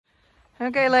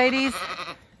Okay, ladies.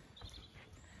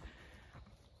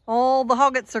 All the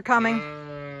hoggetts are coming.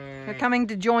 They're coming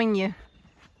to join you.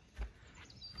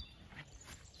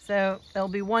 So there'll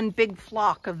be one big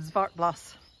flock of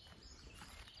Zwartbles.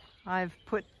 I've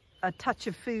put a touch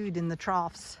of food in the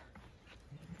troughs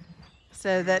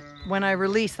so that when I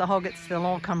release the hoggetts, they'll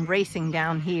all come racing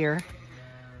down here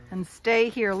and stay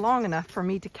here long enough for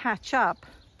me to catch up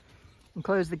and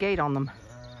close the gate on them.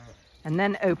 And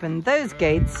then open those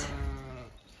gates.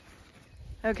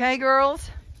 Okay, girls?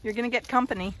 You're gonna get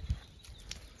company.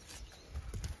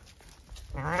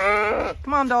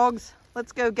 Come on, dogs.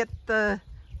 Let's go get the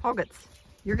hoggetts.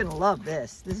 You're gonna love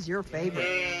this. This is your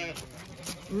favorite.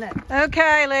 No.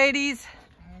 Okay, ladies.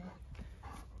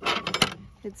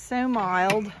 It's so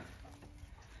mild.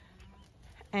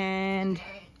 And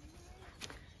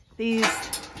these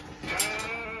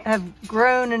have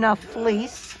grown enough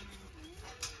fleece.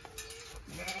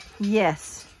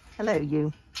 Yes. Hello,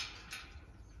 you.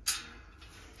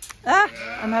 Ah,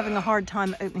 I'm having a hard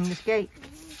time opening this gate.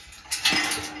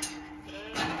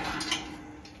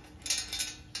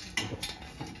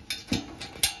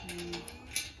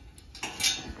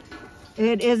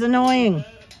 It is annoying.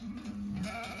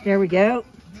 There we go.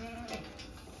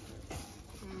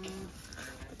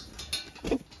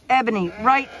 Ebony,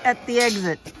 right at the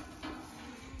exit.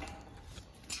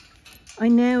 I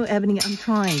know, Ebony, I'm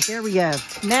trying. There we go.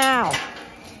 Now.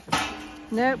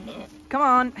 Nope. Come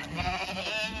on.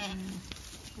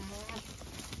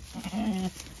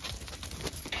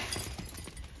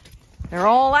 They're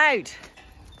all out.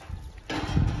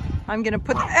 I'm gonna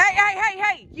put them,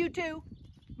 hey, you two.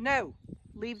 No,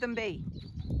 leave them be.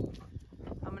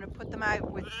 I'm gonna put them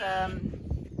out with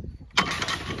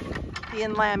the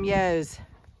lamb yos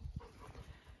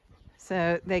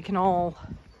so they can all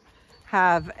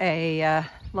have a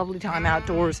lovely time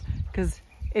outdoors, because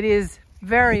it is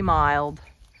very mild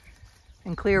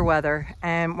and clear weather,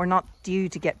 and we're not due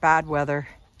to get bad weather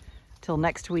till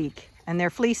next week. And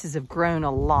their fleeces have grown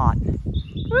a lot.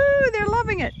 Woo, they're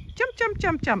loving it. Jump, jump,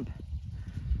 jump, jump.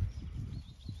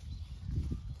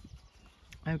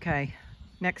 Okay,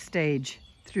 next stage,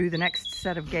 through the next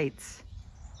set of gates.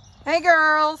 Hey,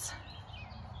 girls.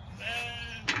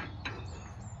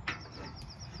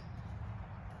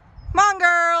 Come on,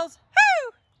 girls.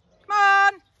 Woo! Come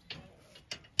on.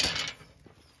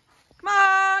 Come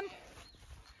on.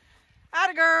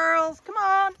 Atta girls. Come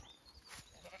on.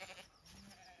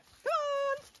 Come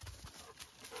on.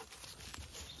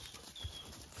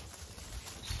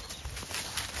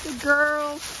 Good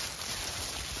girls.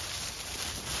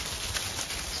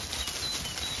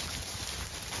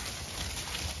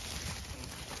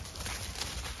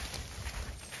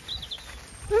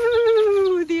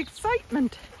 Ooh, the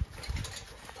excitement.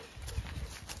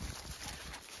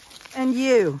 And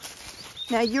you.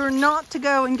 Now you're not to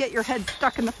go and get your head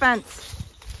stuck in the fence.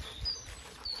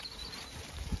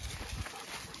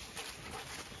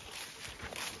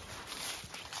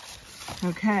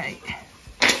 Okay.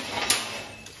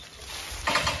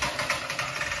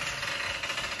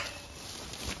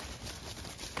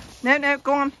 No,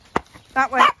 go on.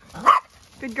 That way.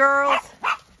 Good girls.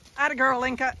 Atta girl,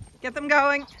 Inca. Get them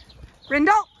going.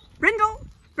 Brindle, Brindle,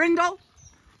 Brindle.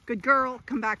 Good girl,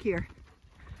 come back here.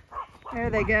 There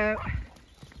they go.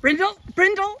 Brindle,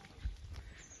 Brindle.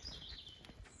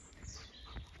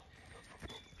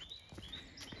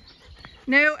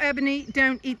 No, Ebony,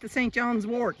 don't eat the St. John's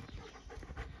wort.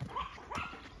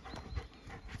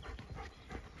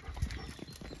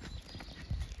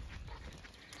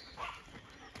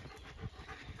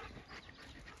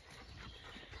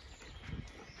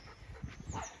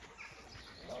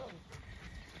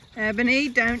 Ebony,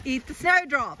 don't eat the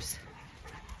snowdrops.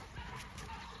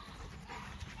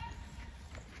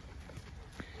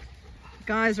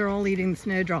 Guys are all eating the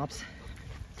snowdrops.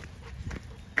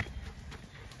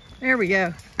 There we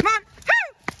go. Come on.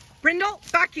 Woo! Brindle,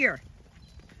 back here.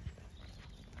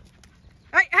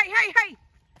 Hey.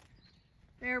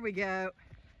 There we go.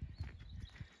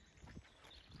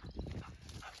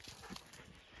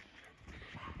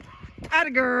 Atta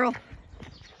girl.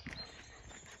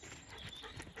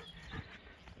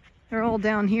 They're all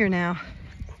down here now.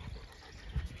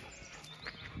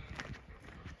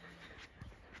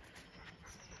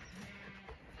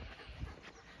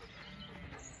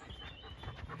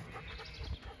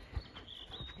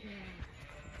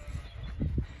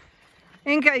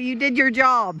 Inca, you did your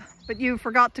job, but you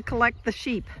forgot to collect the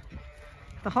sheep,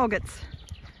 the hoggetts.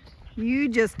 You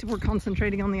just were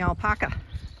concentrating on the alpaca.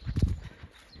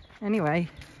 Anyway,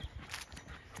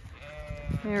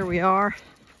 there we are.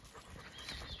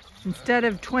 Instead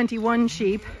of 21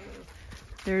 sheep,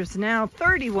 there's now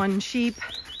 31 sheep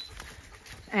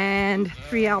and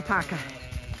 3 alpaca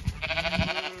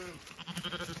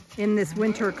in this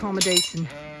winter accommodation.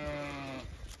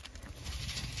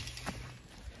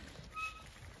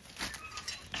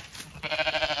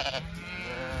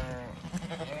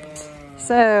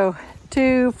 So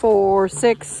 2, 4,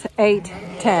 6, 8,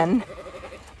 10,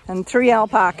 and 3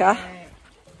 alpaca.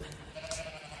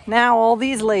 Now all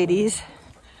these ladies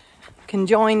can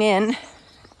join in.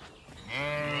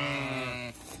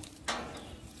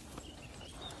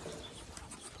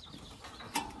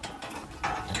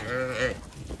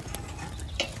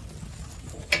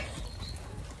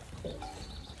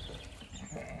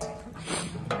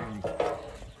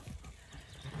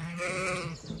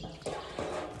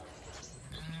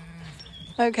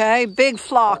 Okay, big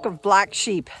flock of black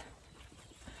sheep.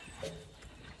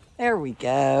 There we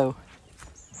go.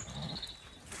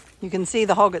 You can see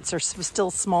the hoggetts are still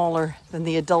smaller than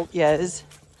the adult ewes.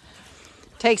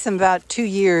 Takes them about 2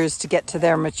 years to get to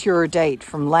their mature date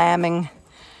from lambing,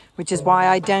 which is why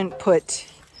I don't put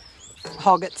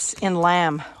hoggetts in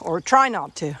lamb, or try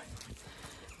not to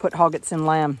put hoggetts in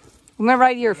lamb. Come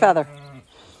right here, Feather.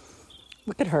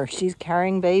 Look at her, she's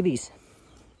carrying babies.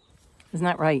 Isn't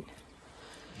that right?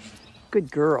 Good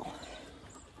girl.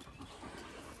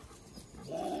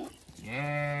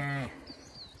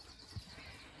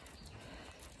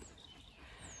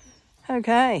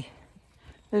 Okay,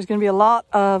 there's going to be a lot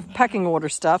of pecking order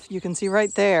stuff. You can see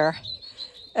right there,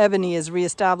 Ebony is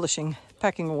reestablishing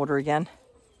pecking order again.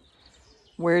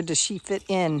 Where does she fit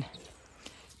in?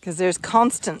 Because there's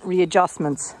constant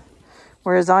readjustments.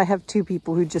 Whereas I have 2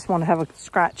 people who just want to have a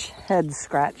head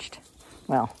scratched.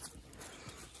 Well,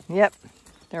 yep,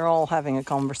 they're all having a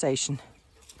conversation.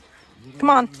 Come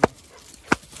on.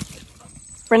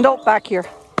 Brindle, back here.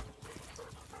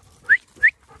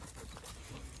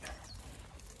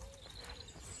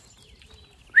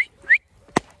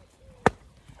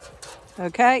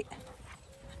 Okay.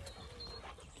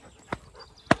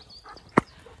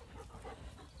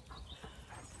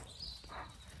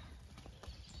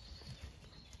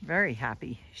 Very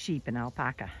happy sheep and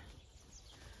alpaca.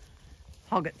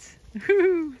 Hoggetts.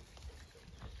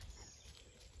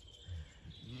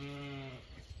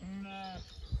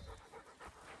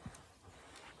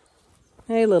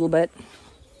 A little bit.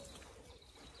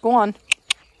 Go on.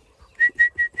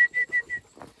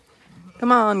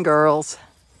 Come on, girls.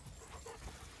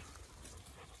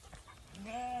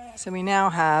 So we now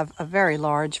have a very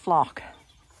large flock.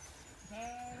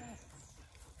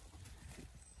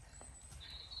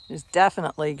 There's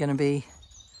definitely going to be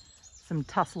some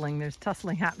tussling. There's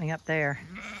tussling happening up there.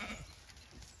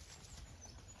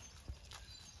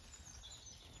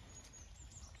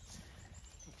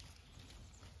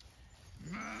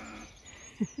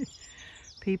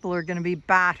 People are going to be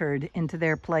battered into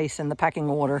their place in the pecking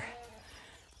order.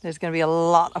 There's going to be a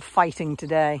lot of fighting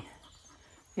today.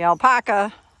 The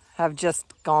alpaca have just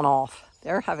gone off.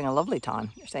 They're having a lovely time.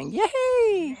 They're saying,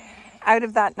 yay, out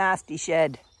of that nasty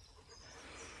shed.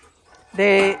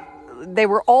 They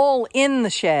were all in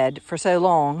the shed for so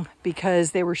long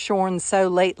because they were shorn so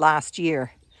late last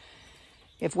year.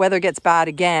 If weather gets bad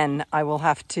again, I will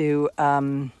have to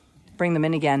bring them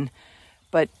in again.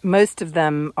 But most of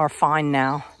them are fine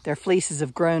now. Their fleeces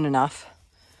have grown enough.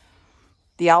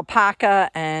 The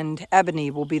alpaca and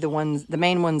ebony will be the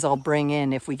main ones I'll bring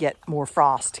in if we get more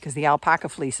frost, because the alpaca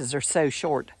fleeces are so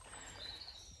short.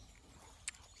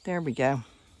 There we go.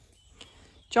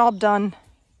 Job done.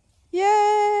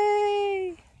 Yay!